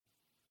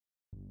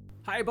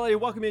Hi, everybody.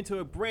 Welcome into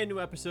a brand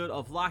new episode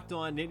of Locked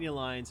On Nittany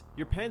Lions,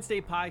 your Penn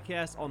State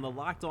podcast on the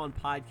Locked On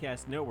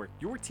Podcast Network.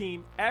 Your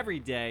team every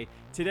day.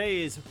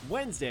 Today is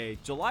Wednesday,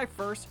 July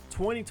 1st,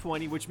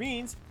 2020, which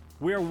means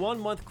we are 1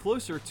 month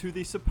closer to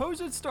the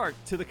supposed start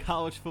to the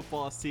college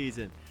football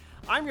season.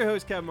 I'm your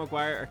host, Kevin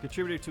McGuire, a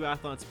contributor to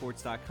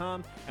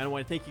athlonsports.com, and I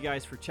want to thank you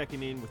guys for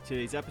checking in with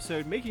today's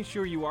episode, making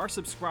sure you are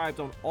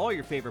subscribed on all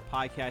your favorite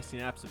podcasting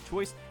apps of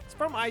choice. It's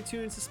from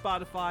iTunes to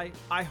Spotify,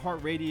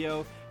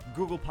 iHeartRadio,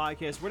 Google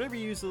Podcasts, whatever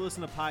you use to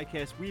listen to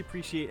podcasts. We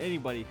appreciate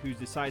anybody who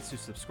decides to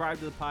subscribe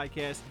to the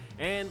podcast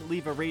and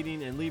leave a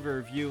rating and leave a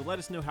review. Let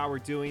us know how we're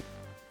doing.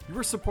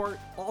 Your support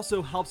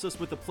also helps us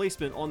with the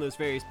placement on those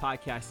various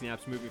podcasting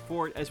apps moving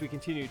forward as we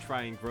continue to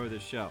try and grow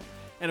this show.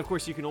 And of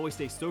course, you can always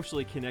stay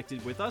socially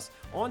connected with us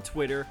on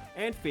Twitter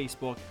and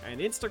Facebook and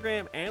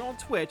Instagram and on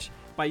Twitch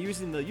by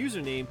using the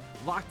username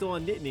Locked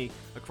On Nittany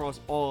across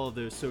all of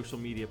those social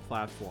media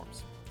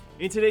platforms.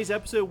 In today's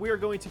episode, we are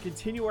going to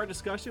continue our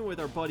discussion with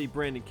our buddy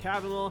Brandon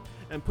Cavanaugh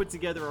and put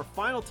together our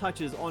final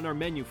touches on our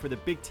menu for the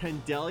Big Ten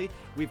Deli.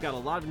 We've got a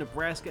lot of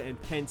Nebraska and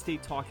Penn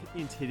State talk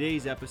in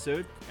today's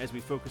episode as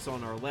we focus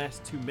on our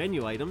last two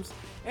menu items.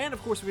 And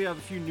of course, we have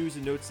a few news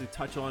and notes to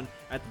touch on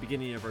at the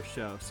beginning of our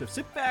show. So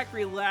sit back,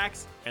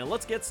 relax, and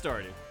let's get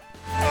started.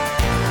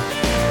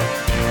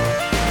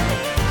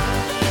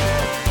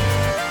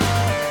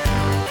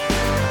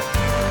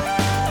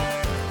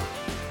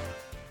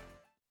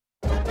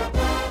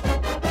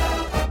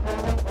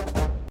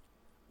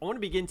 I want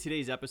to begin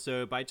today's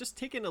episode by just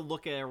taking a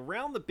look at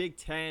around the Big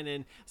Ten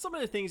and some of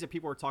the things that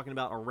people are talking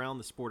about around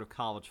the sport of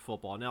college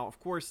football. Now, of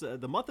course,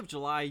 the month of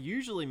July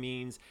usually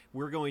means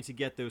we're going to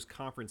get those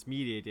conference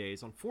media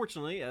days.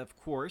 Unfortunately, of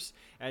course,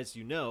 as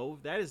you know,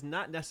 that is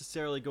not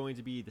necessarily going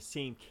to be the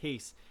same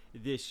case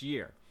this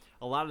year.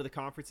 A lot of the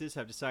conferences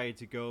have decided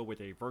to go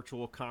with a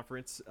virtual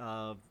conference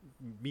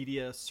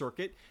media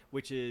circuit,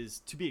 which is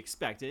to be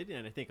expected,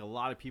 and I think a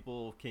lot of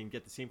people can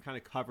get the same kind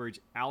of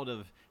coverage out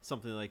of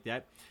something like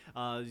that.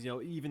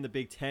 Even the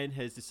Big Ten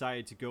has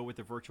decided to go with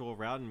the virtual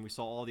route, and we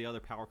saw all the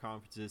other power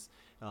conferences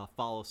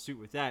follow suit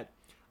with that.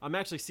 I'm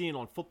actually seeing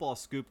on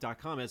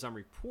footballscoop.com as I'm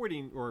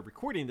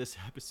recording this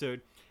episode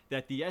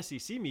that the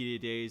SEC media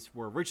days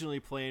were originally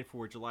planned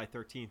for July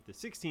 13th to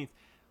 16th.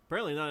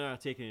 Apparently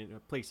not taking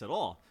place at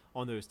all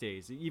on those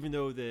days, even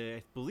though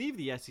I believe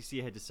the SEC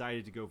had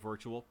decided to go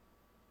virtual.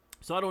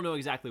 So I don't know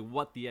exactly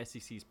what the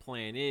SEC's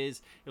plan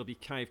is. It'll be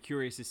kind of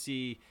curious to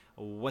see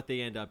what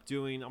they end up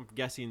doing. I'm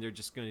guessing they're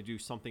just going to do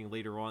something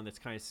later on that's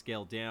kind of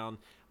scaled down.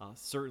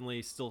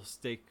 Certainly still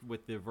stick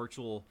with the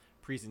virtual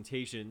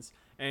presentations.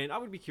 And I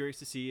would be curious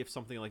to see if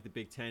something like the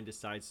Big Ten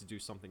decides to do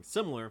something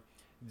similar,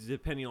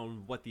 depending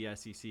on what the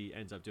SEC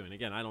ends up doing.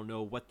 Again, I don't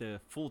know what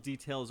the full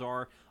details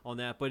are on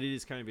that, but it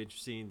is kind of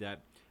interesting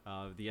that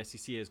the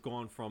SEC has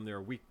gone from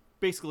their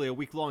basically a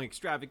week-long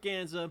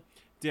extravaganza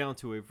down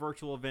to a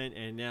virtual event,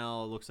 and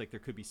now it looks like there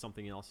could be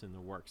something else in the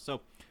works.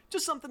 So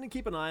just something to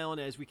keep an eye on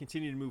as we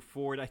continue to move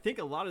forward. I think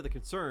a lot of the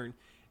concern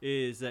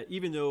is that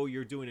even though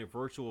you're doing a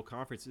virtual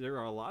conference, there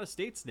are a lot of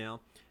states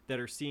now that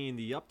are seeing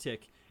the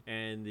uptick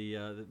and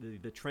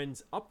the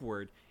trends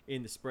upward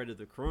in the spread of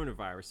the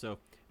coronavirus. So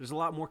there's a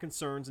lot more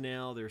concerns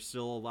now. There's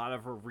still a lot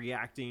of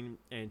reacting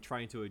and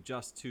trying to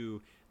adjust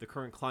to the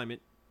current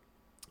climate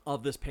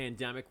of this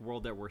pandemic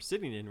world that we're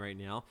sitting in right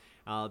now.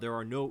 There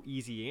are no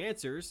easy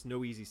answers,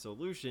 no easy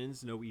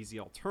solutions, no easy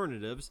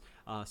alternatives.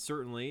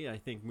 Certainly, I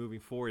think moving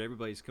forward,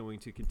 everybody's going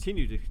to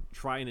continue to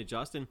try and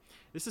adjust. And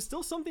this is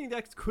still something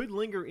that could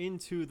linger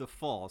into the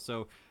fall.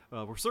 So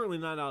we're certainly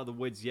not out of the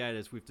woods yet,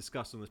 as we've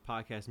discussed on this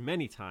podcast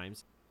many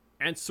times.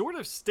 And sort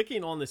of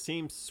sticking on the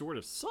same sort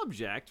of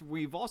subject,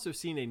 we've also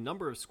seen a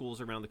number of schools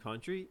around the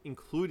country,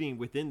 including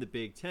within the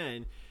Big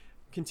Ten,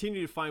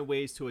 continue to find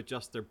ways to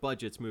adjust their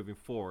budgets moving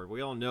forward. We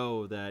all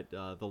know that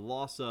the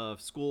loss of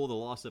school, the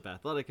loss of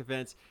athletic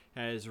events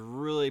has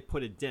really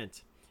put a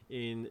dent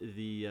in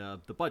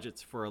the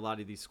budgets for a lot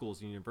of these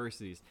schools and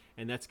universities,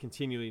 and that's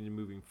continuing to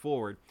moving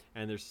forward.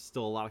 And there's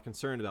still a lot of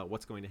concern about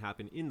what's going to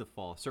happen in the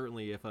fall.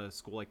 Certainly, if a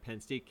school like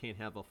Penn State can't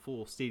have a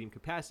full stadium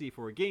capacity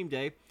for a game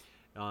day,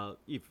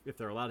 if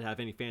they're allowed to have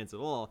any fans at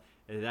all,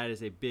 that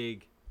is a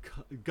big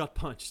gut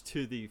punch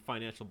to the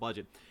financial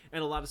budget.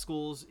 And a lot of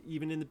schools,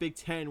 even in the Big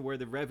Ten, where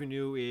the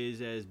revenue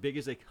is as big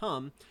as they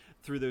come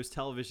through those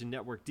television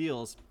network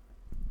deals,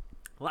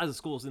 a lot of the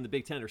schools in the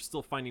Big Ten are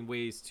still finding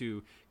ways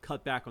to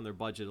cut back on their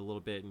budget a little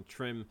bit and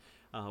trim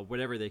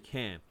whatever they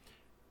can.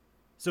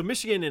 So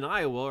Michigan and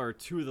Iowa are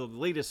two of the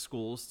latest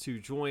schools to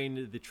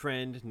join the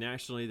trend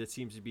nationally that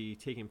seems to be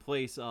taking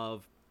place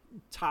of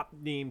top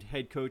named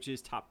head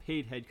coaches, top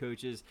paid head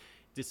coaches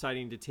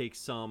deciding to take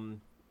some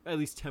at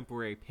least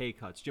temporary pay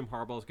cuts. Jim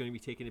Harbaugh is going to be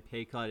taking a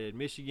pay cut at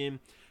Michigan.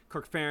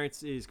 Kirk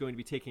Ferentz is going to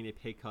be taking a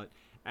pay cut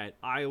at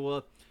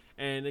Iowa.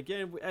 And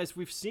again, as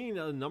we've seen,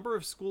 a number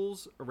of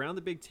schools around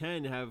the Big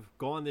Ten have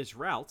gone this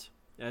route,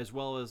 as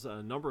well as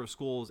a number of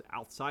schools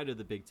outside of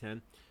the Big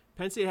Ten.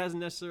 Penn State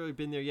hasn't necessarily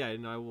been there yet,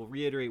 and I will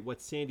reiterate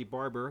what Sandy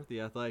Barber, the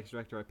athletics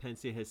director at Penn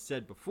State, has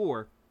said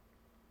before.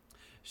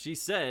 She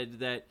said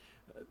that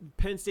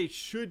Penn State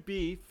should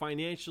be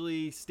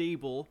financially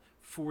stable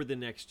for the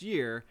next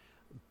year,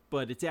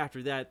 but it's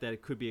after that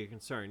it could be a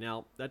concern.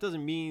 Now, that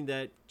doesn't mean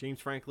that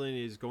James Franklin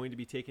is going to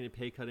be taking a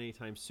pay cut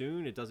anytime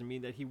soon. It doesn't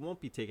mean that he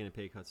won't be taking a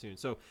pay cut soon.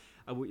 So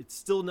I would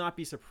still not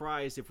be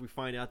surprised if we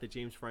find out that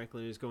James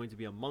Franklin is going to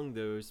be among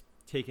those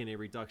taking a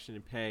reduction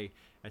in pay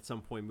at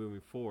some point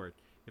moving forward.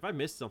 If I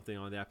missed something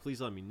on that,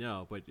 please let me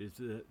know. But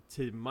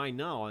to my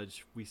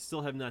knowledge, we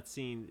still have not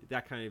seen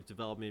that kind of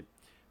development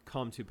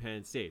come to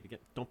Penn State. Again,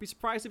 don't be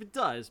surprised if it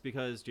does,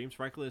 because James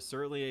Franklin is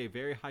certainly a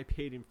very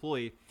high-paid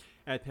employee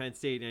at Penn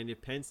State, and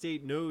if Penn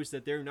State knows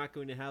that they're not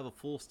going to have a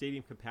full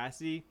stadium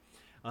capacity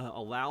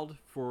allowed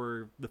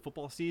for the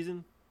football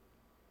season,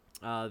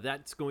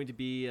 that's going to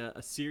be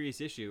a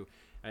serious issue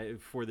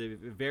for the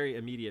very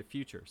immediate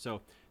future.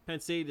 So Penn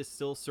State is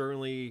still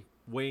certainly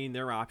weighing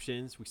their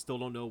options. We still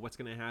don't know what's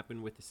going to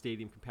happen with the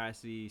stadium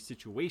capacity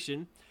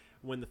situation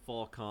when the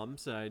fall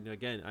comes.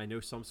 Again, I know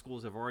some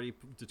schools have already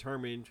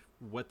determined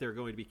what they're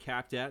going to be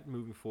capped at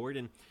moving forward,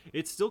 and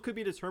it still could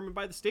be determined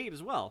by the state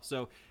as well.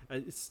 So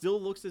it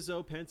still looks as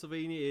though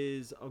Pennsylvania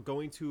is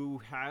going to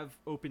have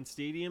open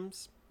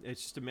stadiums.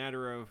 It's just a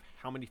matter of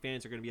how many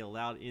fans are going to be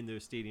allowed in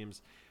those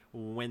stadiums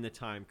when the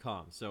time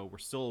comes. So we're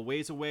still a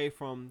ways away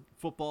from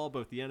football,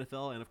 both the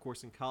NFL and, of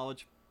course, in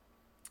college.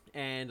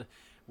 And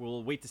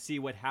we'll wait to see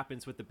what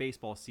happens with the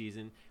baseball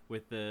season,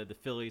 with the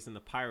Phillies and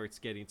the Pirates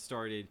getting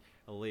started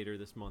later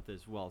this month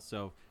as well.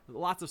 So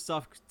lots of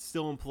stuff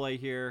still in play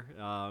here.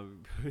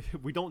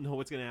 We don't know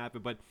what's going to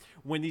happen, but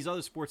when these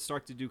other sports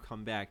start to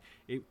come back,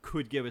 it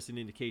could give us an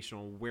indication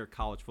on where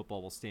college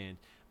football will stand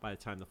by the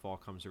time the fall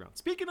comes around.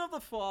 Speaking of the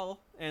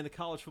fall and the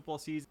college football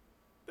season,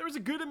 there was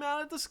a good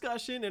amount of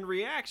discussion and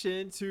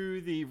reaction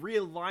to the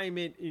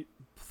realignment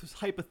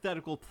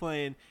hypothetical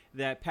plan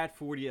that Pat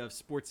Forty of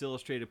Sports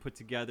Illustrated put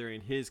together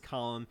in his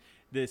column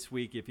this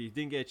week. If you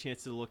didn't get a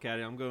chance to look at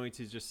it, I'm going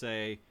to just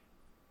say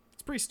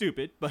it's pretty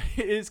stupid, but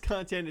it is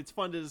content. It's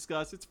fun to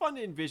discuss. It's fun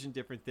to envision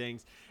different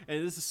things.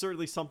 And this is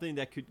certainly something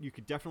that you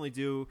could definitely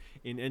do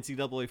in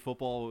NCAA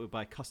football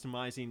by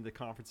customizing the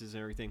conferences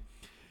and everything.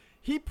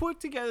 He put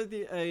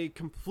together a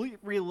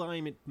complete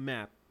realignment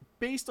map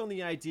based on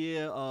the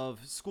idea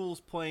of schools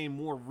playing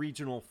more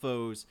regional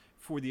foes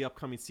for the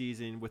upcoming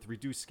season with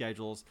reduced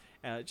schedules,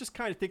 just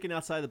kind of thinking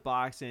outside the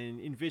box and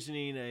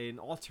envisioning an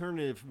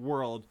alternative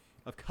world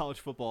of college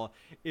football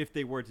if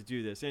they were to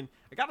do this. And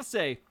I gotta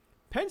say,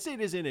 Penn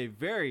State is in a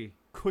very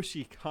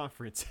cushy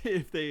conference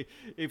if they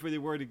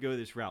were to go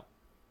this route.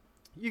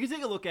 You can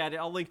take a look at it.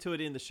 I'll link to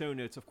it in the show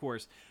notes, of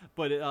course.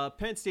 But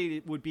Penn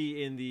State would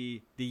be in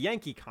the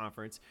Yankee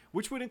Conference,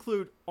 which would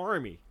include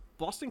Army,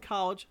 Boston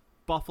College,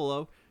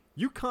 Buffalo,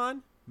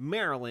 UConn,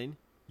 Maryland,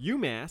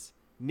 UMass,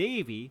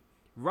 Navy,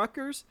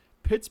 Rutgers,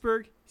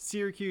 Pittsburgh,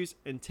 Syracuse,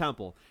 and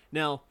Temple.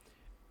 Now,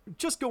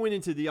 just going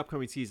into the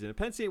upcoming season, if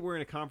Penn State were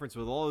in a conference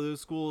with all of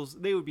those schools,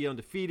 they would be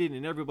undefeated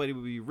and everybody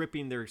would be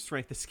ripping their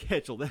strength of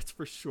schedule, that's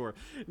for sure.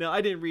 Now,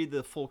 I didn't read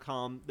the full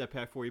column that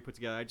Pat Forty put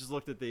together. I just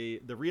looked at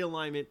the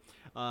realignment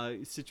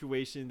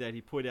situation that he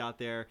put out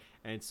there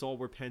and saw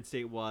where Penn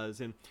State was.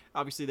 And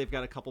obviously, they've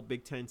got a couple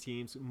Big Ten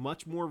teams,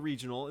 much more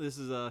regional. This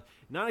is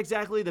not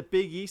exactly the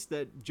Big East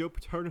that Joe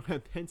Paterno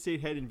and Penn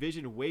State had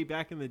envisioned way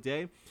back in the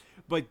day,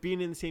 but being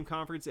in the same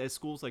conference as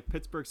schools like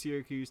Pittsburgh,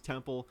 Syracuse,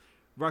 Temple,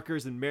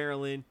 Rutgers, and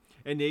Maryland,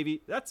 and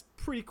Navy, that's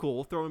pretty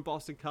cool. Throwing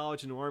Boston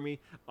College and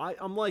Army,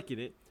 I'm liking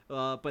it.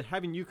 But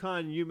having UConn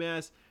and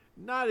UMass,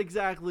 not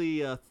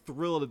exactly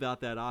thrilled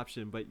about that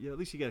option, but at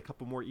least you get a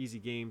couple more easy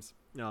games,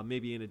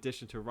 maybe in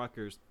addition to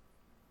Rutgers.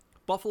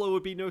 Buffalo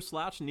would be no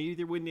slouch,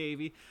 neither would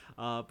Navy.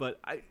 But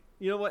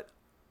you know what?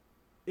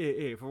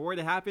 If it were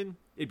to happen,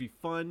 it'd be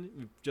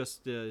fun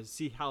just to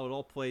see how it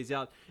all plays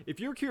out. If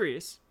you're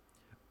curious,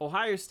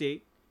 Ohio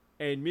State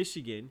and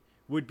Michigan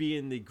would be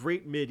in the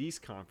Great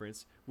Mid-East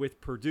Conference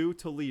with Purdue,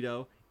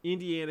 Toledo,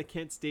 Indiana,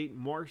 Kent State,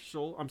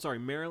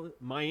 Maryland,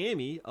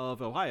 Miami of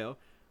Ohio,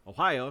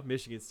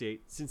 Michigan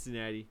State,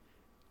 Cincinnati,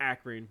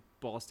 Akron,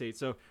 Ball State.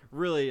 So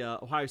really,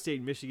 Ohio State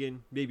and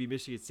Michigan, maybe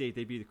Michigan State,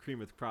 they'd be the cream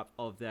of the crop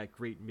of that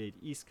Great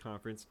Mid-East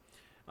Conference.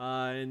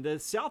 And the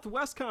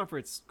Southwest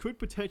Conference could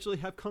potentially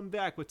have come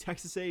back with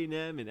Texas A&M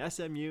and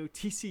SMU,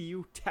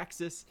 TCU,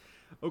 Texas,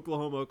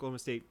 Oklahoma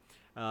State.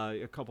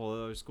 A couple of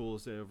other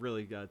schools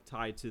really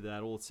tied to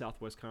that old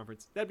Southwest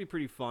Conference. That'd be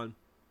pretty fun.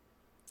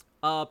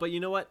 But you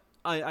know what?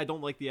 I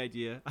don't like the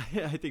idea.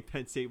 I think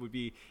Penn State would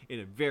be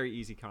in a very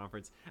easy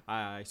conference.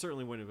 I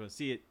certainly wouldn't want to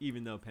see it,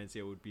 even though Penn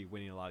State would be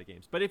winning a lot of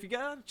games. But if you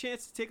got a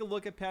chance to take a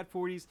look at Pat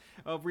Forty's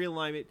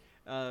realignment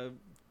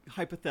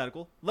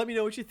hypothetical, let me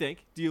know what you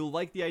think. Do you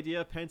like the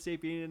idea of Penn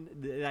State being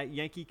in that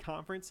Yankee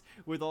conference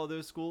with all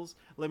those schools?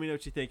 Let me know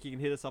what you think. You can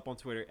hit us up on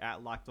Twitter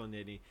at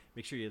LockedOnNittany.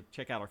 Make sure you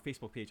check out our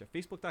Facebook page at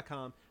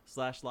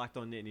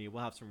facebook.com/LockedOnNittany.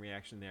 We'll have some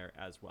reaction there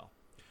as well.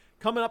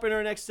 Coming up in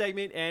our next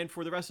segment, and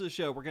for the rest of the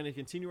show, we're going to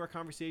continue our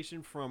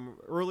conversation from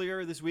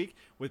earlier this week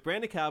with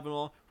Brandon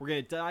Kavanaugh. We're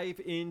going to dive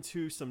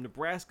into some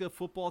Nebraska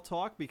football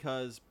talk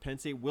because Penn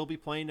State will be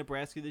playing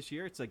Nebraska this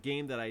year. It's a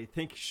game that I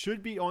think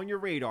should be on your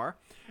radar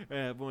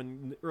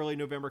when early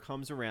November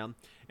comes around.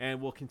 And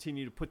we'll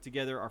continue to put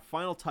together our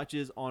final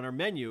touches on our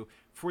menu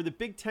for the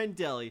Big Ten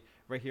Deli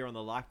right here on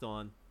the Locked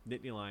On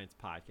Nittany Lions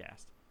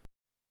podcast.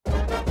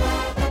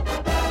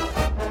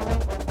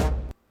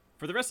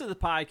 For the rest of the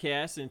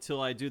podcast,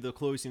 until I do the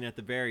closing at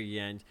the very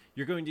end,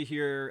 you're going to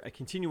hear a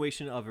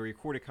continuation of a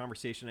recorded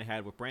conversation I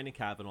had with Brandon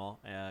Kavanaugh,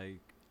 a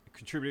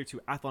contributor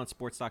to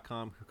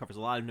athlonsports.com who covers a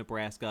lot of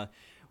Nebraska.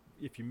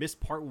 If you missed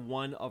part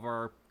one of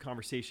our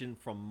conversation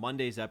from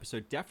Monday's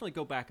episode, definitely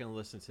go back and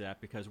listen to that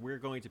because we're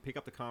going to pick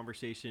up the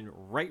conversation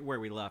right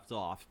where we left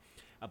off.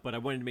 But I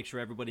wanted to make sure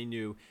everybody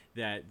knew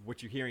that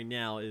what you're hearing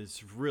now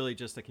is really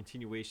just a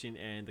continuation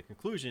and the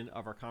conclusion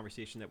of our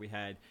conversation that we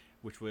had,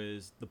 which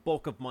was the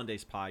bulk of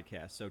Monday's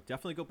podcast. So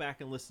definitely go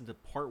back and listen to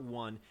part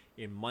one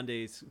in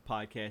Monday's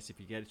podcast if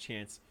you get a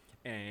chance,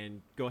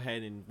 and go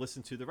ahead and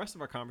listen to the rest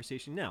of our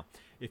conversation now.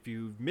 If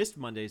you missed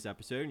Monday's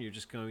episode and you're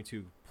just going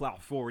to plow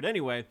forward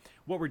anyway,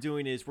 what we're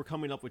doing is we're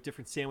coming up with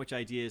different sandwich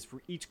ideas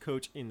for each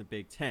coach in the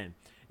Big Ten.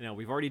 Now,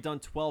 we've already done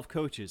 12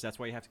 coaches. That's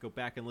why you have to go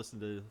back and listen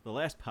to the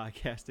last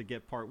podcast to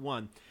get part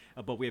one.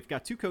 But we've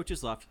got 2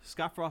 coaches left,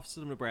 Scott Frost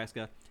of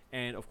Nebraska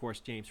and, of course,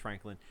 James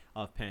Franklin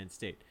of Penn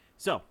State.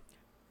 So,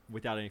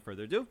 without any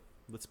further ado,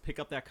 let's pick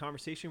up that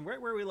conversation right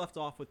where we left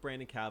off with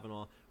Brandon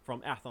Kavanaugh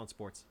from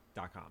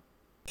athlonsports.com.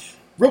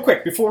 Real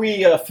quick, before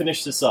we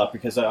finish this up,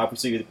 because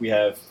obviously we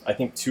have, I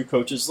think, 2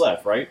 coaches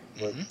left, right?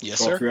 Yes,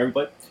 going sir. Through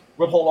everybody.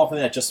 We'll hold off on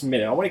that just a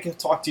minute. I want to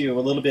talk to you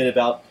a little bit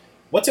about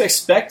what to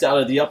expect out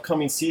of the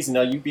upcoming season.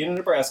 Now, you being a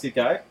Nebraska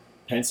guy,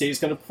 Penn State is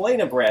going to play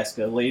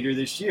Nebraska later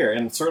this year,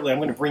 and certainly I'm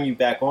going to bring you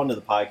back onto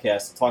the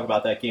podcast to talk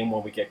about that game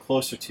when we get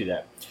closer to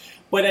that.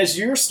 But as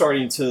you're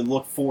starting to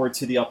look forward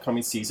to the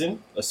upcoming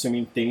season,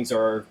 assuming things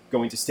are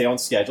going to stay on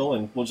schedule,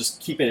 and we'll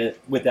just keep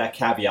it with that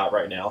caveat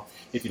right now,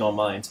 if you don't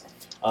mind.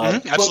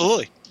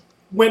 Absolutely.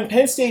 When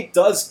Penn State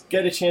does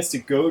get a chance to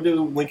go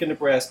to Lincoln,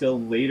 Nebraska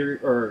later,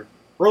 or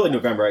early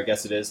November, I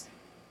guess it is,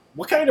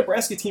 what kind of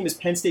Nebraska team is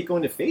Penn State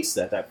going to face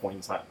at that point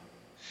in time?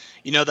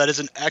 You know, that is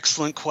an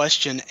excellent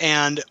question.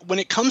 And when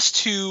it comes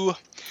to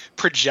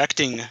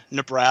projecting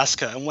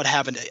Nebraska and what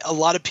happened, a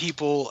lot of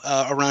people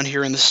around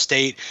here in the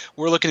state,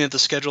 we're looking at the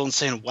schedule and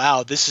saying,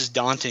 wow, this is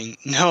daunting.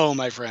 No,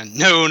 my friend.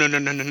 No.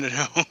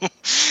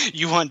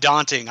 You want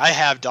daunting. I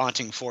have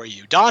daunting for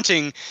you.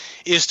 Daunting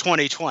is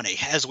 2020,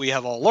 as we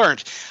have all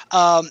learned.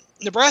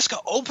 Nebraska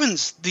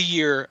opens the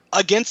year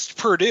against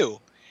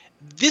Purdue.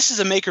 This is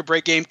a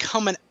make-or-break game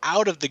coming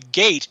out of the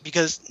gate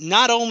because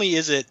not only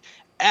is it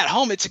at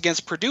home, it's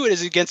against Purdue. It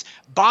is against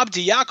Bob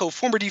Diaco,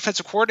 former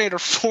defensive coordinator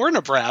for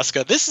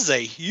Nebraska. This is a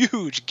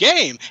huge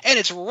game, and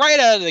it's right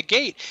out of the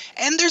gate.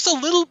 And there's a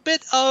little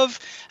bit of,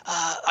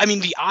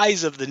 the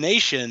eyes of the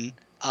nation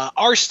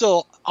are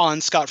still on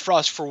Scott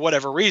Frost for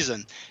whatever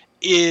reason.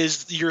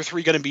 Is year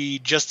 3 going to be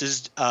just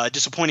as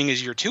disappointing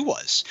as year 2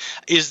 was?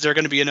 Is there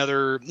going to be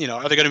another, is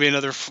there going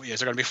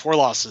to be 4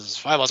 losses,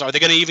 5 losses? Are they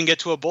going to even get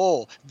to a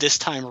bowl this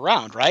time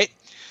around, right?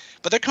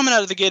 But they're coming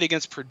out of the gate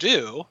against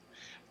Purdue.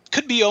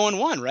 Could be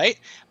 0-1, right?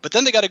 But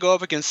then they got to go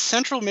up against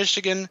Central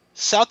Michigan,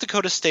 South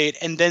Dakota State,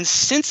 and then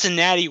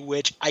Cincinnati,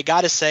 which I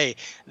got to say,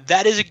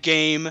 that is a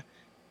game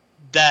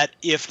that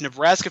if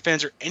Nebraska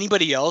fans or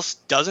anybody else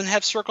doesn't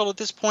have circled at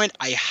this point,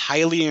 I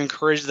highly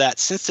encourage that.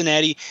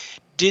 Cincinnati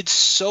did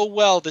so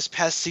well this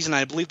past season.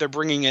 I believe they're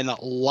bringing in a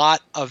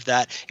lot of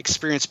that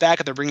experience back,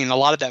 and they're bringing a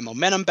lot of that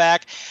momentum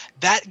back.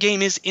 That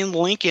game is in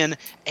Lincoln,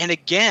 and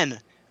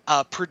again,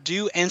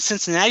 Purdue and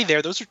Cincinnati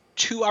there, those are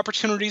 2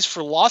 opportunities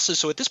for losses.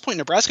 So at this point,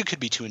 Nebraska could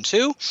be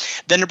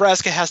 2-2. Then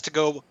Nebraska has to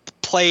go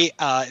play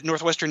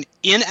Northwestern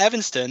in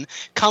Evanston,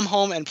 come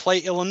home and play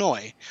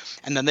Illinois.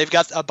 And then they've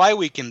got a bye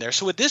week in there.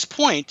 So at this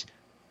point,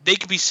 they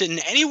could be sitting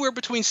anywhere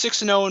between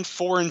 6-0 and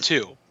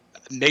 4-2.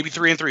 Maybe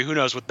 3-3, who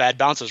knows, with bad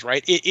bounces,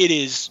 right? It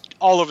is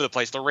all over the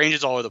place. The range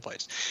is all over the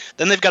place.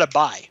 Then they've got a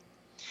bye.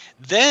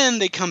 Then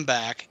they come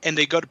back and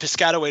they go to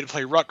Piscataway to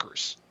play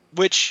Rutgers,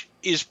 which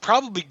is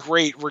probably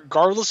great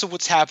regardless of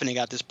what's happening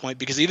at this point,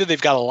 because either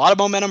they've got a lot of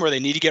momentum or they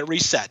need to get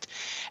reset.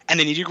 And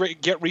they need to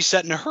get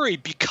reset in a hurry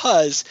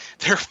because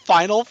their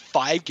final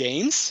 5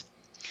 games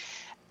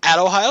at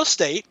Ohio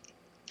State,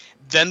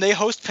 then they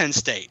host Penn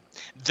State,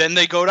 then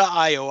they go to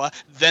Iowa,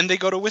 then they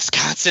go to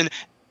Wisconsin,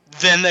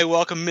 then they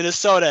welcome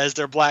Minnesota as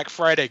their Black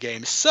Friday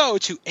game. So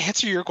to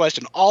answer your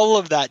question, all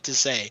of that to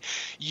say,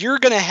 you're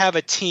going to have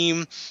a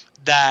team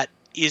that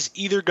is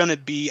either going to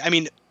be,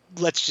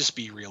 let's just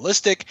be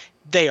realistic.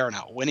 They are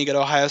not winning at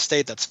Ohio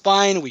State. That's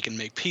fine. We can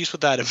make peace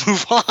with that and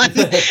move on.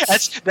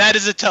 That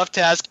is a tough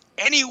task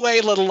anyway,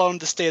 let alone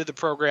the state of the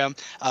program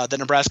that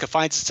Nebraska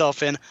finds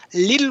itself in, a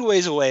little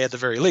ways away at the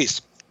very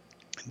least.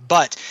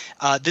 But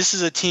this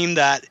is a team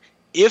that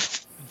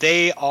if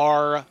they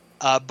are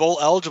bowl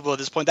eligible at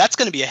this point, that's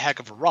going to be a heck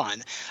of a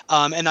run.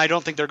 And I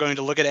don't think they're going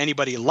to look at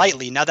anybody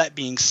lightly. Now, that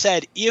being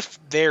said, if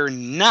they're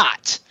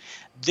not,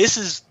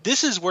 This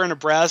is where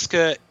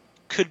Nebraska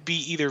could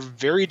be either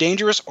very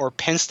dangerous, or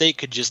Penn State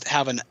could just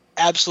have an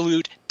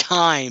absolute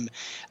time,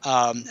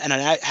 and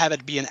have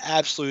it be an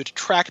absolute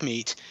track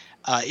meet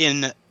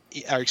an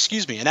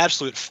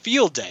absolute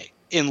field day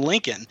in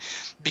Lincoln,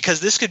 because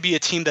this could be a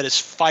team that is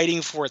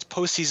fighting for its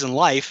postseason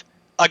life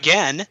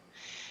again,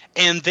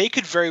 and they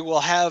could very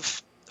well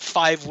have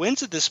 5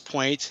 wins at this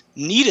point,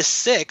 need a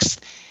 6th,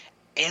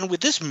 and with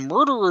this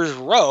murderer's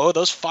row,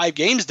 those 5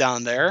 games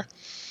down there,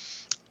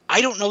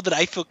 I don't know that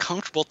I feel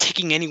comfortable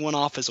taking anyone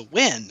off as a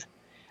win.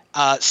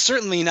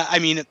 Certainly not. I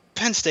mean,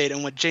 Penn State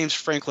and what James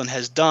Franklin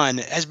has done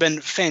has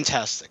been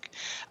fantastic.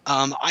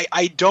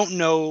 I don't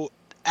know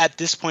at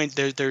this point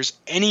there's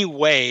any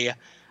way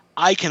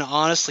I can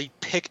honestly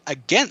pick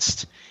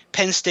against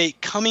Penn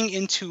State coming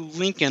into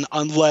Lincoln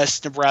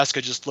unless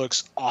Nebraska just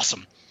looks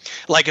awesome.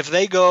 Like if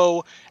they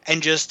go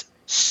and just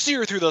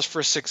sear through those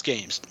first 6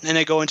 games, and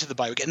they go into the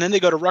bye week, and then they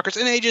go to Rutgers,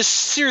 and they just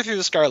sear through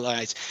the Scarlet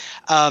Knights,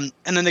 and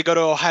then they go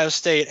to Ohio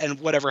State, and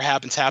whatever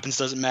happens.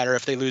 Doesn't matter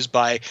if they lose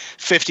by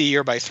 50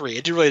 or by 3.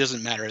 It really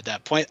doesn't matter at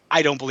that point.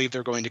 I don't believe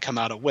they're going to come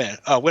out a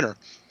winner.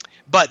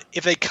 But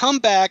if they come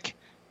back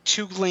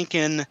to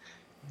Lincoln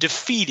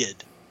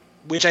defeated,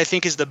 which I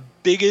think is the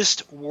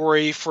biggest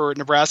worry for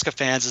Nebraska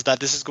fans, is that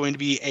this is going to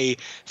be a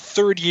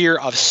 3rd year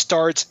of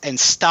starts and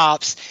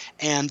stops,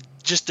 and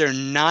just they're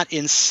not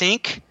in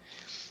sync.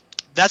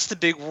 That's the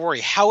big worry.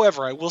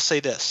 However, I will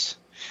say this.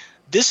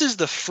 This is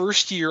the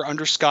first year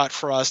under Scott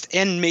Frost,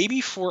 and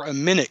maybe for a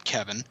minute,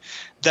 Kevin,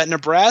 that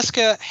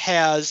Nebraska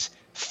has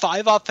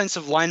 5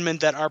 offensive linemen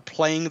that are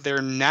playing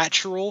their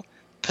natural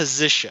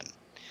position.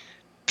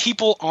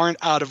 People aren't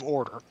out of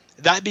order.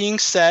 That being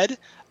said,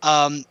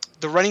 the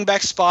running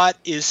back spot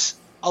is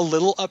a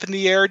little up in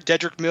the air.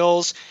 Dedrick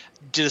Mills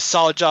did a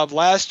solid job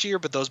last year,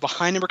 but those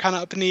behind him are kind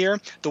of up in the air.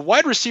 The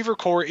wide receiver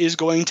core is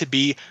going to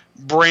be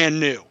brand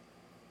new.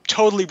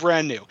 Totally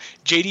brand new.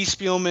 J.D.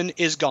 Spielman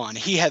is gone.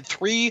 He had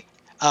 3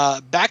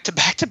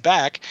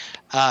 back-to-back,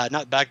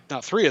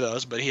 not 3 of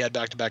those, but he had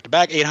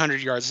back-to-back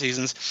 800-yard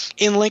seasons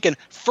in Lincoln.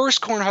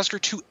 First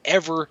Cornhusker to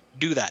ever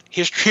do that.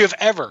 History of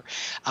ever.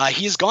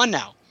 He's gone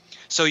now.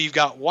 So you've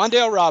got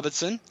Wan'Dale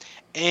Robinson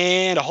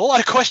and a whole lot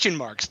of question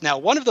marks. Now,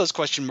 one of those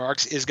question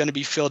marks is going to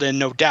be filled in,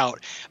 no doubt,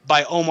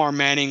 by Omar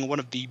Manning, one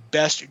of the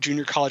best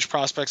junior college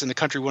prospects in the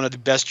country, one of the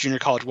best junior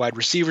college wide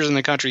receivers in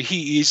the country. He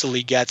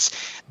easily gets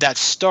that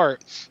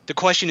start. The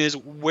question is,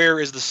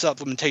 where is the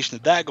supplementation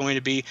of that going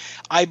to be?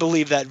 I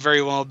believe that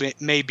very well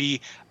may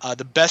be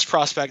the best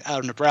prospect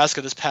out of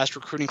Nebraska this past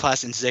recruiting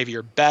class in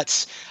Xavier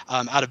Betts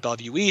out of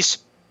Bellevue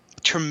East.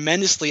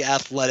 Tremendously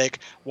athletic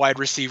wide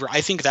receiver. I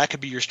think that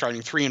could be your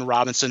starting 3 in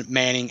Robinson,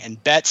 Manning,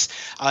 and Betts.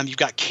 You've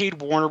got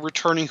Cade Warner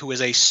returning, who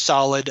is a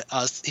solid.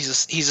 He's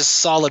a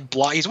solid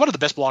block. He's one of the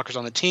best blockers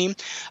on the team.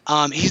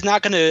 He's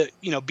not going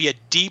to be a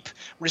deep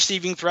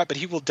receiving threat, but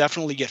he will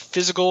definitely get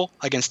physical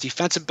against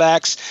defensive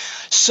backs.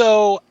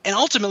 So, and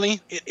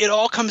ultimately, it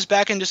all comes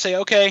back into say,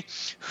 okay,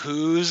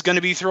 who's going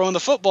to be throwing the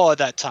football at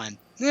that time?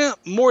 Yeah,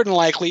 more than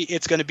likely,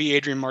 it's going to be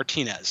Adrian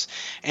Martinez.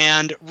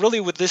 And really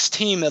with this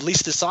team, at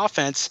least this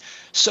offense,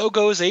 so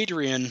goes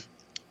Adrian,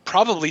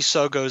 probably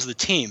so goes the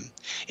team.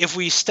 If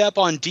we step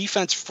on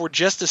defense for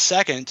just a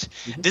second,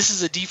 this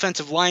is a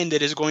defensive line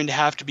that is going to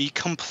have to be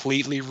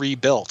completely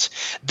rebuilt.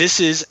 This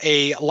is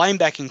a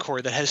linebacking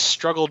core that has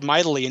struggled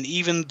mightily, and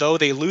even though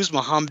they lose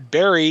Muhammad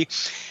Berry,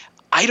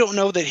 I don't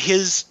know that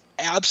his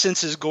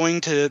absence is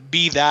going to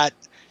be that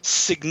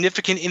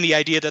significant in the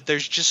idea that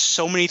there's just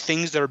so many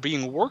things that are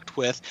being worked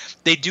with.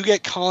 They do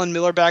get Colin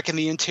Miller back in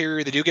the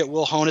interior. They do get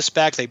Will Honus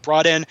back. They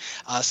brought in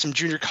some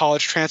junior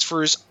college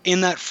transfers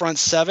in that front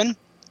 7.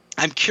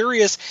 I'm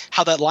curious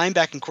how that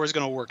linebacking core is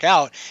going to work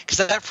out,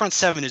 because that front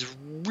 7 is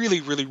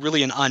really, really,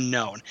 really an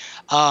unknown.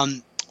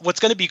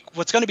 What's going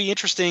to be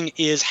interesting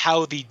is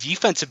how the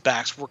defensive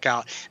backs work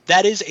out.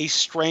 That is a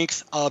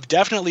strength of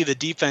definitely the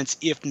defense,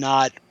 if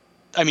not,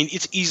 I mean,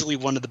 it's easily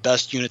one of the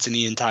best units in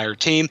the entire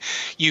team.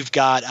 You've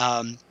got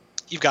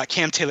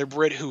Cam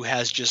Taylor-Britt, who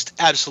has just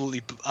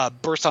absolutely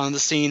burst on the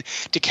scene.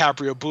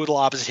 DiCaprio Boodle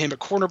opposite him at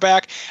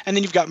cornerback. And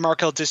then you've got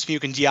Markel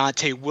Dismuke and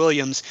Deontay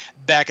Williams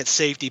back at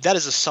safety. That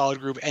is a solid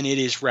group, and it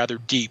is rather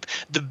deep.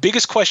 The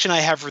biggest question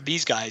I have for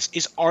these guys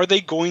is, are they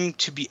going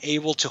to be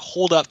able to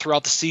hold up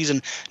throughout the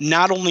season,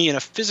 not only in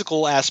a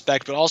physical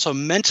aspect, but also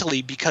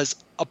mentally, because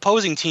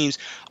opposing teams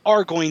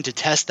are going to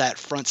test that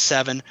front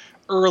 7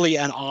 early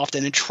and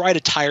often and try to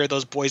tire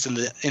those boys in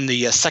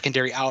the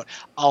secondary out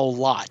a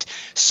lot.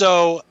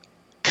 So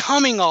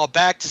coming all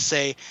back to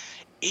say,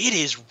 it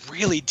is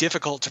really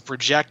difficult to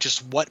project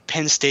just what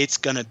Penn State's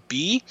going to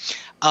be,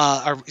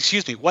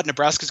 what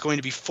Nebraska's going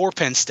to be for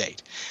Penn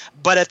State.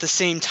 But at the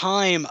same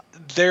time,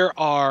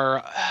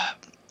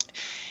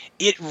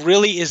 it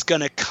really is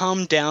going to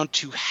come down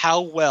to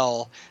how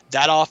well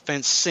that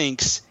offense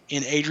syncs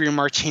in Adrian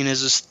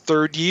Martinez's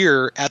 3rd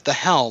year at the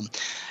helm.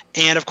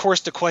 And, of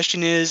course, the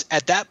question is,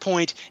 at that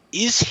point,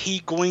 is he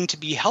going to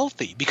be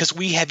healthy? Because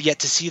we have yet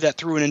to see that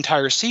through an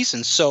entire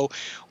season. So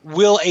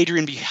will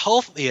Adrian be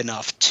healthy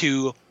enough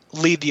to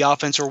lead the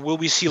offense, or will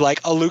we see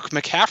like a Luke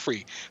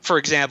McCaffrey, for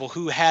example,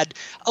 who had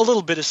a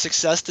little bit of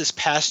success this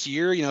past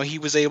year? He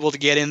was able to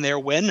get in there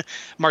when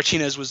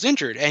Martinez was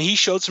injured, and he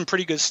showed some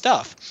pretty good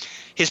stuff.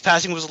 His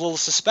passing was a little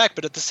suspect,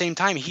 but at the same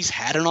time, he's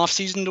had an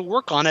offseason to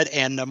work on it,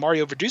 and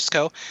Mario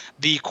Verduzco,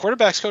 the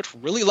quarterbacks coach,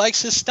 really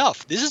likes his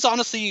stuff. This is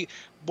honestly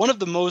one of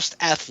the most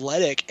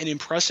athletic and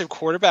impressive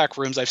quarterback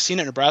rooms I've seen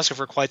at Nebraska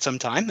for quite some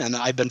time, and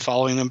I've been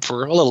following them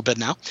for a little bit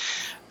now.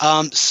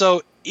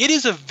 So it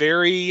is a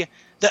very...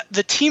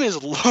 The team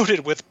is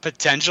loaded with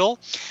potential,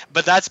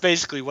 but that's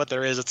basically what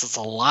there is. It's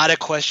a lot of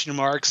question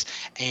marks,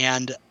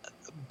 and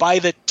by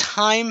the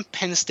time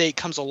Penn State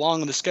comes along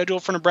on the schedule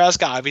for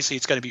Nebraska, obviously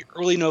it's going to be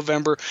early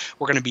November.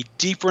 We're going to be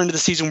deeper into the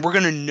season. We're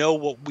going to know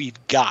what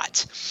we've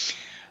got.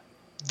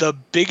 The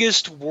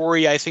biggest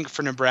worry, I think,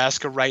 for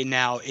Nebraska right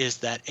now is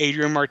that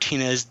Adrian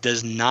Martinez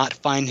does not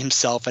find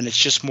himself, and it's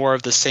just more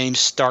of the same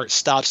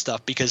start-stop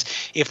stuff, because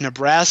if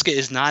Nebraska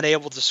is not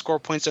able to score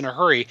points in a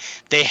hurry,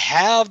 they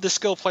have the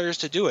skill players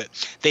to do it.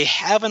 They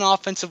have an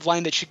offensive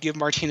line that should give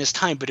Martinez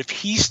time, but if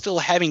he's still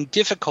having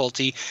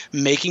difficulty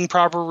making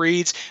proper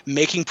reads,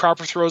 making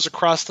proper throws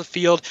across the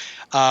field,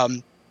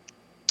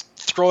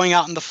 throwing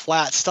out in the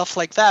flat, stuff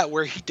like that,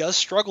 where he does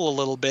struggle a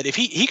little bit, if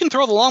he can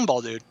throw the long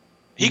ball, dude.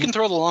 He can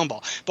throw the long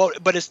ball,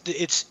 but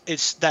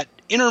it's that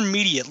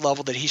intermediate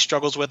level that he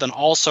struggles with, and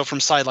also from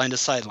sideline to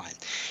sideline.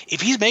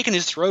 If he's making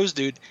his throws,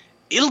 dude,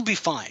 it'll be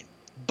fine.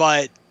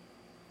 But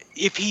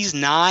if he's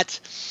not,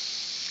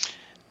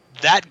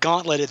 that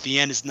gauntlet at the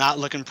end is not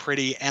looking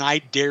pretty, and I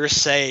dare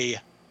say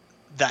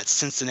that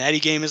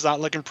Cincinnati game is not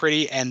looking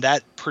pretty, and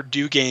that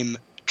Purdue game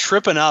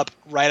tripping up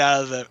right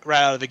out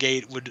of the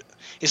gate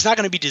it's not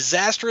going to be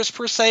disastrous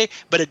per se,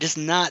 but it does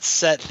not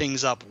set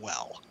things up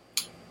well.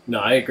 No,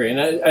 I agree. And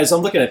as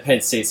I'm looking at Penn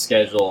State's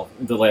schedule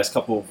the last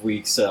couple of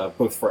weeks,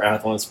 both for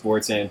Athlon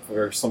Sports and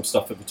for some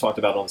stuff that we talked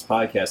about on this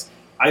podcast,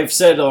 I've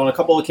said on a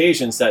couple of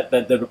occasions that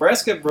the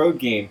Nebraska road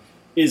game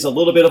is a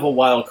little bit of a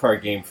wild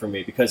card game for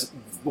me, because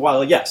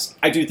while, yes,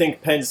 I do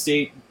think Penn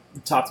State,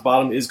 top to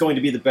bottom, is going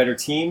to be the better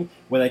team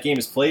when that game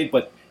is played,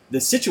 but the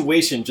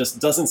situation just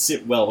doesn't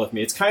sit well with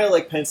me. It's kind of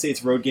like Penn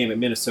State's road game at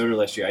Minnesota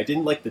last year. I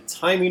didn't like the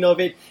timing of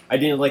it. I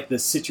didn't like the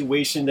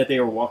situation that they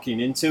were walking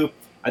into.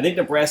 I think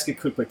Nebraska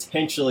could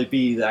potentially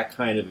be that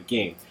kind of a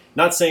game.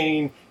 Not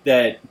saying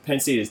that Penn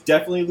State is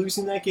definitely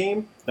losing that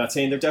game. Not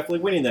saying they're definitely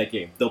winning that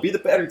game. They'll be the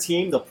better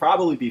team. They'll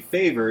probably be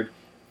favored,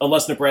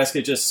 unless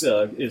Nebraska just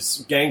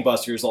is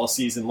gangbusters all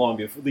season long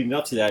leading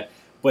up to that.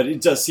 But it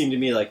does seem to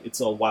me like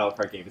it's a wild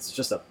card game. It's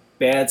just a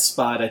bad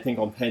spot, I think,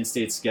 on Penn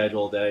State's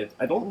schedule that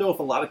I don't know if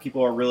a lot of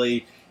people are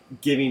really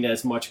giving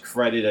as much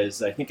credit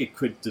as I think it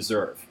could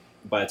deserve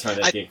by the time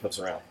that game comes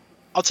around.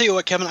 I'll tell you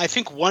what, Kevin, I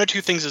think one or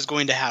two things is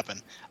going to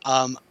happen.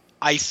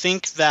 I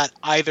think that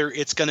either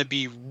it's going to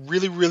be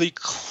really, really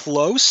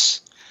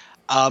close,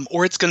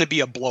 or it's going to be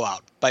a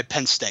blowout by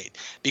Penn State.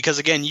 Because,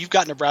 again, you've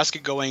got Nebraska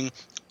going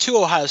to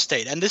Ohio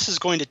State, and this is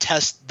going to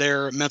test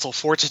their mental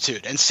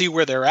fortitude and see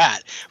where they're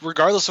at.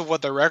 Regardless of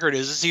what their record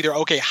is, it's either,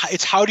 okay,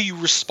 it's how do you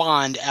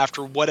respond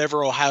after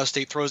whatever Ohio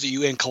State throws at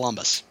you in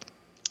Columbus.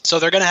 So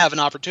they're going to have an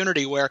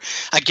opportunity where,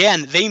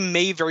 again, they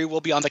may very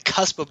well be on the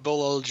cusp of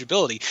bowl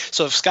eligibility.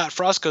 So if Scott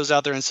Frost goes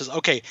out there and says,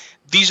 okay,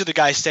 these are the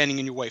guys standing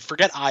in your way.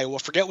 Forget Iowa,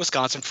 forget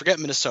Wisconsin, forget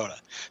Minnesota.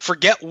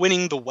 Forget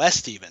winning the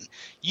West even.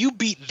 You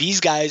beat these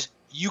guys,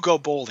 you go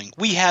bowling.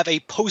 We have a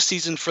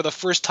postseason for the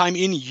first time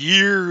in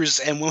years.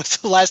 And when was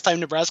the last time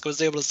Nebraska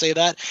was able to say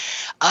that?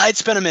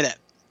 It's been a minute.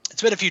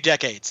 It's been a few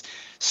decades.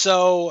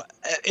 So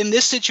in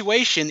this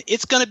situation,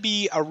 it's going to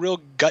be a real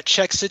gut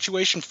check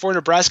situation for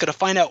Nebraska to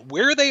find out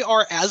where they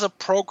are as a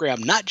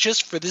program, not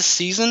just for this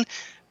season,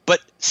 but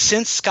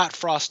since Scott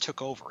Frost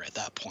took over at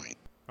that point.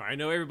 All right, I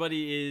know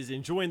everybody is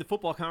enjoying the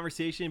football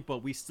conversation,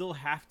 but we still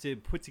have to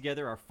put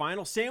together our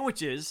final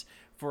sandwiches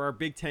for our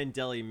Big Ten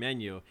Deli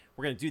menu.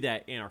 We're going to do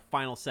that in our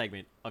final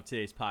segment of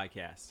today's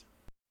podcast.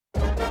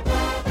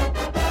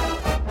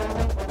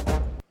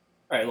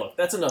 All right, look,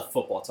 that's enough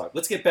football talk.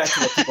 Let's get back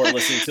to what people are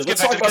listening to.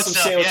 Let's talk about some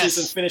sandwiches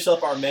and finish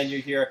up our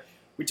menu here.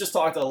 We just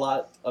talked a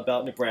lot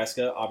about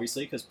Nebraska,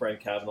 obviously, because Brent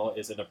Kavanaugh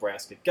is a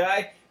Nebraska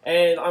guy,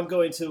 and I'm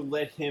going to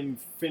let him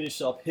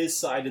finish up his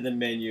side of the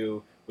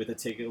menu with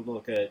take a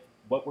look at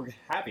what we're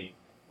having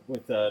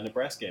with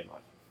Nebraska in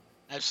mind.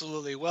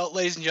 Absolutely. Well,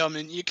 ladies and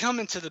gentlemen, you come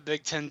into the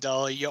Big Ten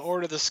Deli, you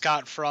order the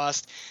Scott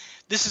Frost.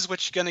 This is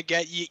what you're going to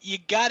get. You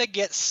got to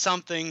get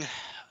something,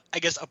 I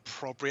guess,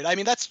 appropriate. I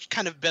mean, that's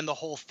kind of been the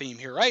whole theme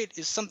here, right?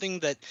 Is something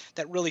that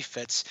really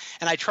fits.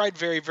 And I tried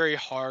very, very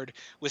hard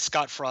with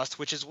Scott Frost,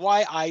 which is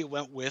why I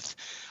went with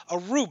a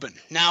Reuben.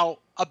 Now,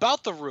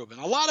 about the Reuben,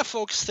 a lot of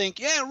folks think,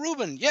 yeah,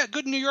 Reuben, yeah,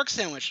 good New York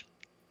sandwich.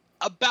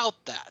 About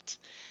that,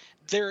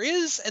 there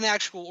is an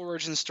actual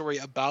origin story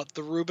about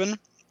the Reuben.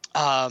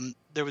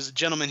 There was a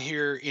gentleman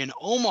here in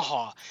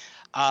Omaha.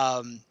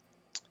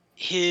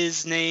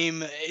 His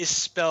name is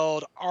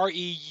spelled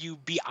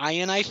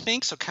Reubin, I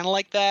think, so kind of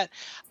like that.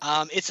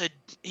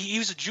 He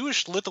was a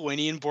Jewish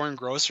Lithuanian-born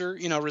grocer,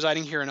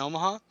 residing here in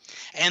Omaha,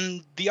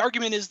 and the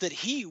argument is that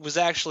he was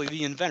actually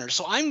the inventor.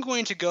 So I'm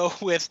going to go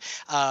with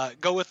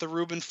the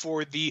Reuben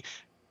for the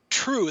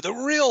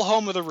real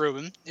home of the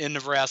Reuben in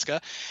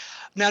Nebraska.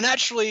 Now,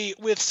 naturally,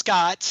 with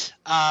Scott,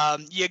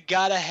 you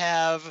gotta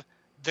have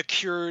the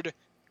cured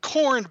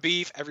corned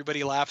beef.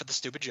 Everybody laugh at the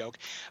stupid joke.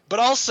 But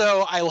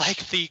also, I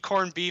like the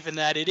corned beef in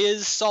that it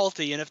is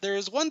salty. And if there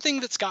is one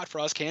thing that Scott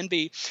Frost can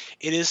be,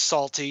 it is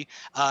salty.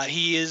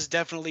 He is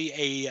definitely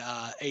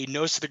a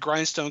nose to the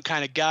grindstone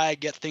kind of guy,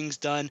 get things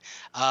done.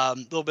 A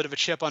little bit of a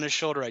chip on his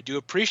shoulder. I do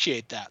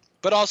appreciate that.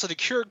 But also the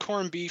cured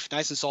corned beef,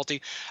 nice and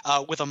salty,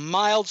 with a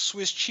mild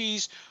Swiss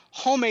cheese,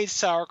 homemade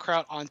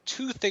sauerkraut on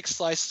 2 thick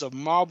slices of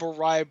marble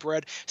rye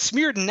bread,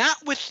 smeared not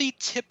with the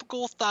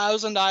typical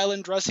Thousand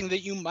Island dressing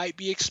that you might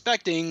be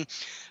expecting,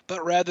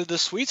 but rather the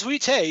sweet,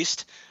 sweet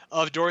taste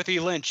of Dorothy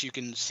Lynch. You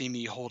can see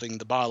me holding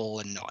the bottle,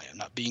 and no, I am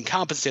not being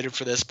compensated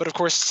for this, but of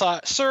course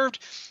served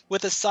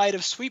with a side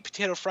of sweet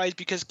potato fries,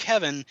 because,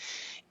 Kevin,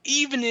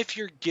 even if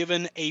you're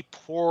given a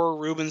poor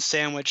Reuben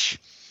sandwich,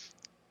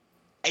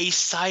 a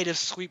side of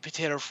sweet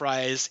potato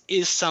fries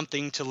is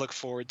something to look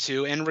forward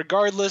to. And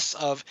regardless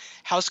of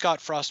how Scott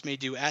Frost may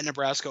do at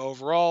Nebraska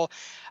overall,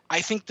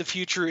 I think the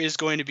future is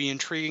going to be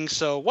intriguing.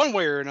 So one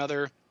way or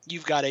another,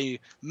 you've got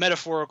a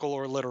metaphorical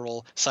or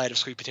literal side of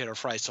sweet potato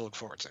fries to look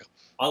forward to.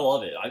 I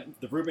love it.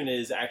 The Reuben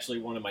is actually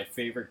one of my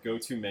favorite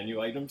go-to menu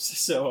items,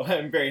 so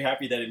I'm very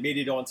happy that it made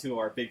it onto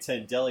our Big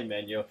Ten Deli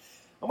menu.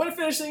 I'm going to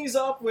finish things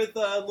up with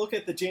a look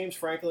at the James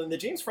Franklin. The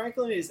James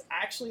Franklin is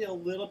actually a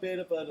little bit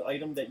of an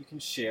item that you can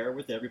share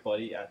with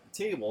everybody at the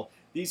table.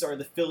 These are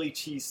the Philly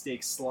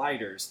cheesesteak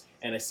sliders,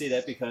 and I say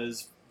that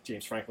because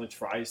James Franklin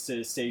tries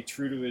to stay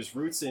true to his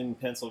roots in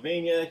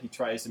Pennsylvania. He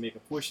tries to make a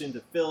push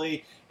into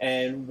Philly,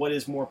 and what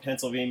is more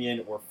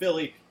Pennsylvanian or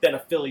Philly than a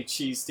Philly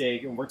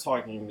cheesesteak? And we're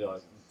talking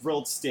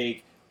grilled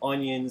steak,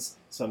 onions,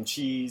 some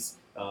cheese.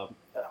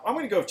 I'm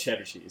going to go with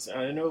cheddar cheese.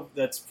 I know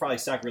that's probably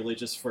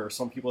sacrilegious for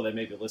some people that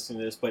may be listening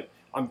to this, but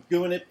I'm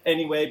doing it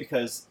anyway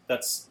because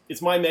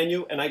it's my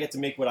menu and I get to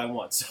make what I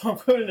want. So I'm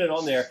putting it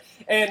on there,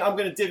 and I'm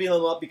going to divvy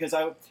them up because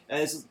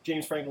as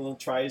James Franklin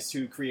tries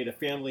to create a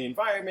family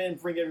environment,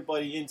 bring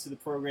everybody into the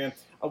program,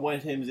 I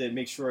want him to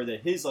make sure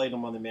that his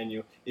item on the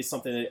menu is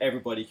something that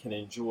everybody can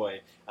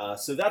enjoy.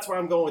 So that's where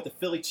I'm going with the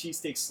Philly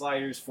cheesesteak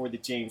sliders for the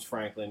James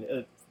Franklin.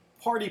 A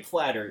party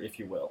platter, if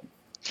you will.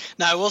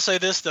 Now, I will say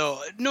this,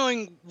 though.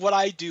 Knowing what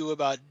I do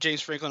about James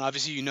Franklin,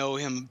 obviously you know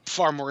him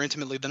far more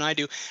intimately than I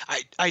do.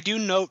 I do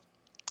note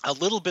a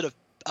little bit of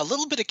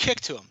kick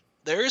to him.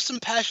 There is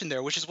some passion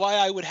there, which is why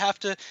I would have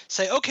to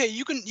say, okay,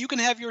 you can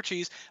have your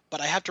cheese,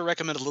 but I have to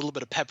recommend a little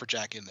bit of pepper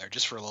jack in there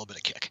just for a little bit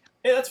of kick.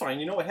 Hey, that's fine.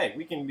 You know what? Hey,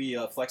 we can be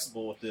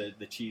flexible with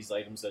the cheese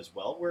items as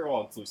well. We're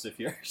all inclusive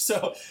here,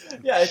 so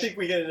yeah, I think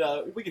we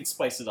can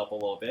spice it up a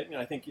little bit.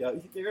 I think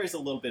there is a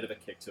little bit of a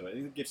kick to it.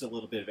 It gives a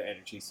little bit of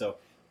energy, so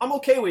I'm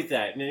okay with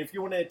that. And if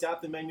you want to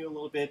adapt the menu a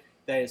little bit,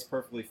 that is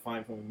perfectly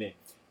fine with me.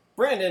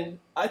 Brandon,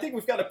 I think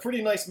we've got a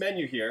pretty nice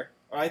menu here.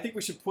 I think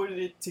we should put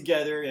it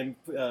together and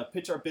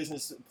pitch our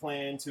business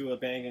plan to a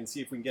bang and see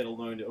if we can get a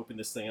loan to open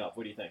this thing up.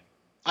 What do you think?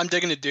 I'm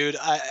digging it, dude.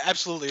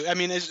 Absolutely. I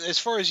mean, as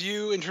far as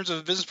you in terms of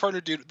a business partner,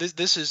 dude,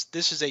 this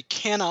is a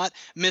cannot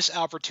miss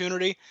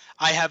opportunity.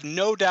 I have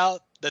no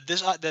doubt that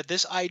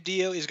this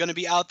idea is going to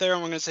be out there,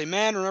 and we're going to say,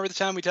 man, remember the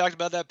time we talked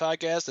about that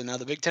podcast? And now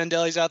the Big Ten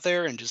Deli's out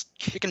there and just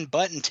kicking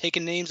butt and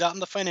taking names out in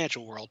the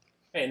financial world.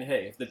 And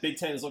hey, if the Big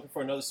Ten is looking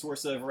for another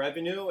source of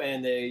revenue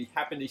and they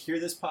happen to hear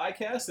this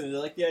podcast and they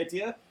like the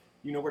idea,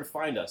 you know where to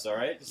find us, all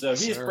right? So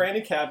he's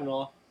Brandon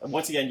Cavanaugh. And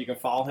once again, you can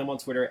follow him on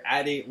Twitter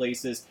at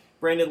 8laces.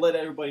 Brandon, let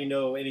everybody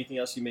know anything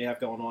else you may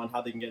have going on,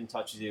 how they can get in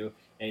touch with you,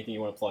 anything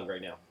you want to plug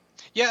right now.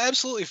 Yeah,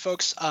 absolutely,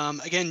 folks.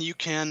 Again, you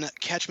can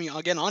catch me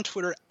again on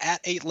Twitter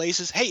at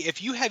 8laces. Hey,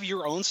 if you have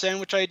your own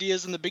sandwich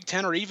ideas in the Big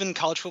Ten or even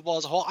college football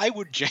as a whole, I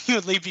would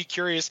genuinely be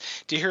curious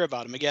to hear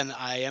about them. Again,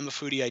 I am a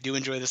foodie. I do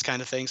enjoy this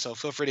kind of thing, so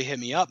feel free to hit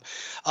me up.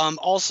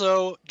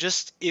 Also,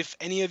 just if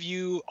any of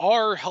you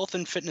are health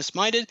and fitness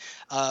minded,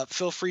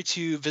 feel free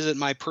to visit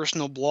my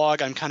personal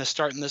blog. I'm kind of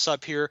starting this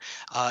up here.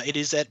 It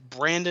is at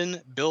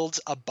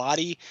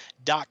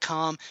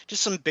brandonbuildsabody.com.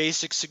 Just some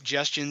basic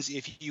suggestions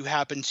if you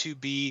happen to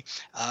be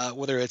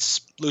whether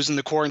it's losing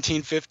the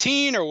quarantine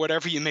 15 or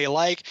whatever you may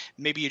like.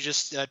 Maybe you're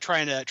just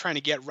trying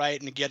to get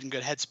right and get in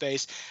good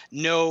headspace.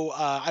 No,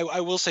 I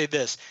will say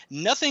this: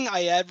 nothing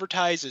I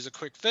advertise is a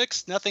quick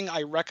fix. Nothing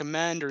I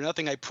recommend or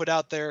nothing I put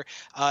out there.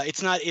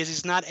 It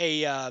is not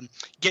a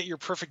get your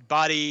perfect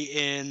body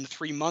in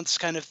 3 months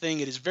kind of thing.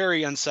 It is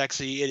very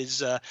unsexy. It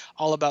is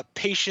all about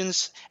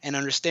patience and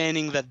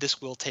understanding that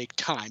this will take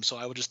time. So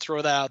I will just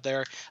throw that out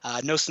there.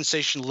 No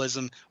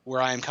sensationalism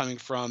where I am coming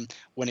from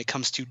when it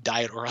comes to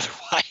diet or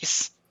otherwise.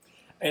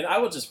 And I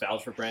will just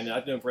vouch for Brandon.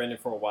 I've known Brandon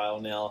for a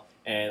while now,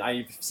 and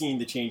I've seen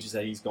the changes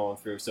that he's gone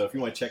through. So if you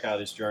want to check out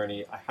his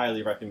journey, I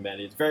highly recommend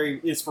it. It's very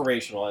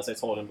inspirational, as I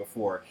told him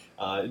before.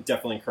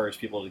 Definitely encourage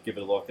people to give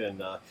it a look.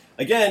 And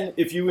again,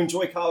 if you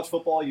enjoy college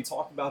football, you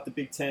talk about the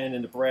Big Ten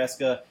and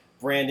Nebraska,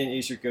 Brandon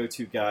is your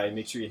go-to guy.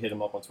 Make sure you hit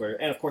him up on Twitter.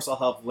 And, of course, I'll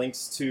have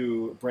links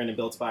to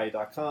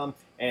BrandonBuildsBody.com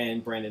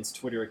and Brandon's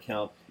Twitter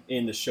account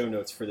in the show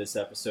notes for this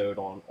episode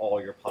on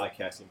all your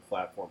podcasting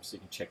platforms, so you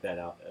can check that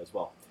out as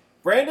well.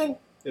 Brandon,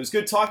 it was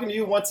good talking to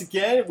you once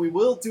again. We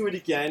will do it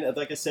again.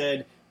 Like I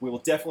said, we will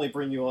definitely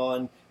bring you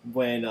on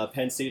when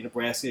Penn State and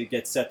Nebraska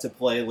get set to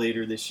play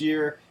later this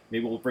year.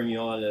 Maybe we'll bring you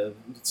on at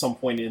some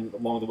point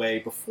along the way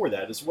before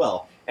that as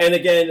well. And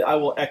again, I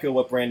will echo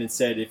what Brandon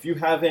said. If you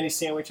have any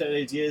sandwich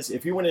ideas,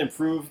 if you want to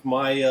improve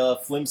my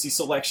flimsy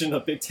selection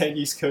of Big Ten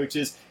East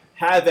coaches,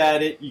 have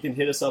at it. You can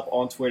hit us up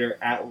on Twitter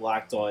at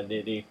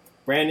LockedOnNittany.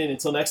 Brandon,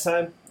 until next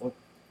time, it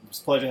was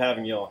a pleasure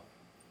having you on.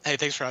 Hey,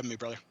 thanks for having me,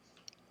 brother.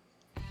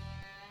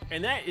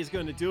 And that is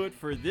going to do it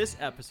for this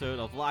episode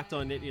of Locked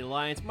On Nittany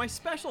Lions. My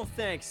special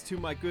thanks to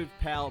my good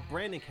pal,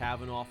 Brandon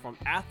Cavanaugh from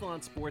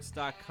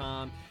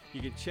athlonsports.com.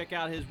 You can check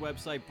out his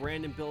website,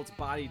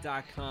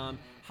 brandonbuildsbody.com.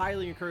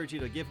 Highly encourage you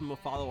to give him a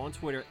follow on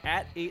Twitter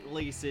at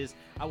 8Laces.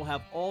 I will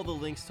have all the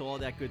links to all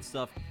that good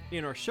stuff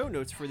in our show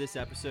notes for this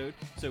episode.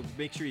 So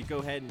make sure you go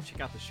ahead and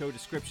check out the show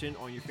description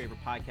on your favorite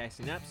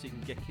podcasting app so you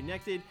can get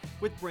connected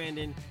with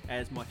Brandon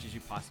as much as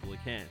you possibly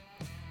can.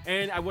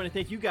 And I want to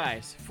thank you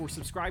guys for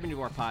subscribing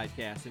to our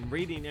podcast and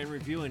rating and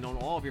reviewing on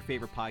all of your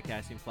favorite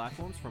podcasting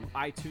platforms, from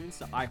iTunes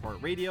to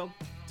iHeartRadio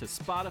to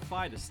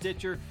Spotify to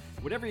Stitcher,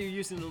 whatever you're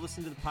using to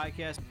listen to the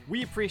podcast.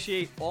 We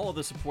appreciate all of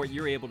the support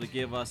you're able to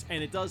give us,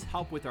 and it does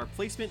help with our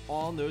placement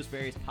on those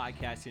various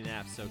podcasting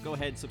apps. So go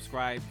ahead and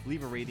subscribe,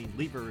 leave a rating,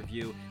 leave a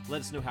review,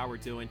 let us know how we're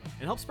doing,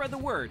 and help spread the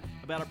word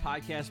about our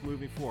podcast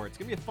moving forward. It's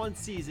going to be a fun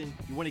season.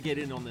 You want to get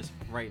in on this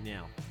right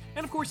now.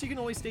 And of course, you can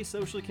always stay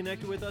socially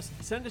connected with us.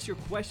 Send us your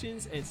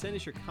questions and send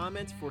us your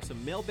comments for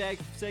some mailbag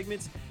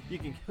segments. You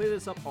can hit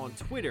us up on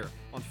Twitter,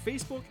 on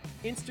Facebook,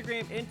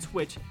 Instagram, and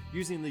Twitch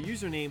using the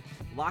username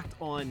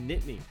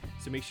LockedOnNittany.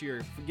 So make sure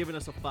you're giving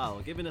us a follow,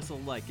 giving us a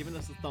like, giving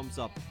us a thumbs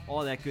up,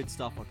 all that good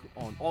stuff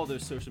on all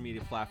those social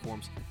media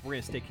platforms. We're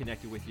going to stay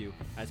connected with you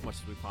as much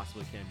as we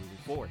possibly can moving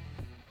forward.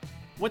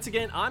 Once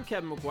again, I'm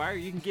Kevin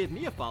McGuire. You can give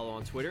me a follow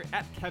on Twitter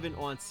at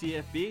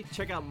KevinOnCFB.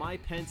 Check out my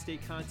Penn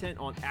State content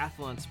on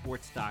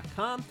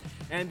athlonsports.com.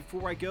 And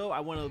before I go, I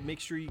want to make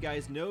sure you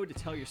guys know to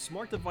tell your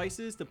smart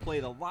devices to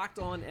play the Locked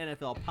On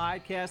NFL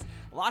podcast.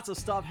 Lots of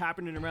stuff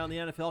happening around the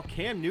NFL.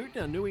 Cam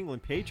Newton, a New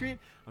England Patriot.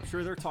 I'm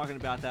sure they're talking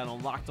about that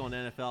on Locked On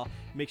NFL.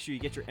 Make sure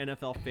you get your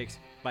NFL fix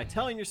by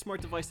telling your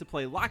smart device to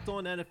play Locked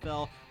On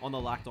NFL on the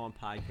Locked On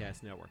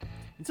Podcast Network.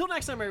 Until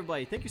next time,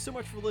 everybody, thank you so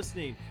much for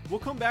listening. We'll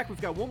come back.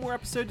 We've got one more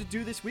episode to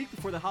do this week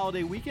before the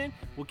holiday weekend.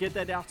 We'll get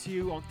that out to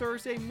you on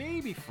Thursday,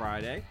 maybe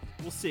Friday.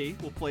 We'll see.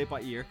 We'll play it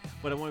by ear.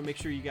 But I want to make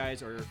sure you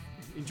guys are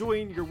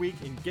enjoying your week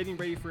and getting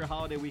ready for your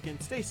holiday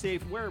weekend. Stay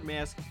safe, wear a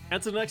mask.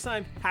 Until next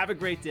time, have a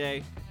great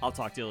day. I'll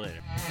talk to you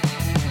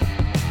later.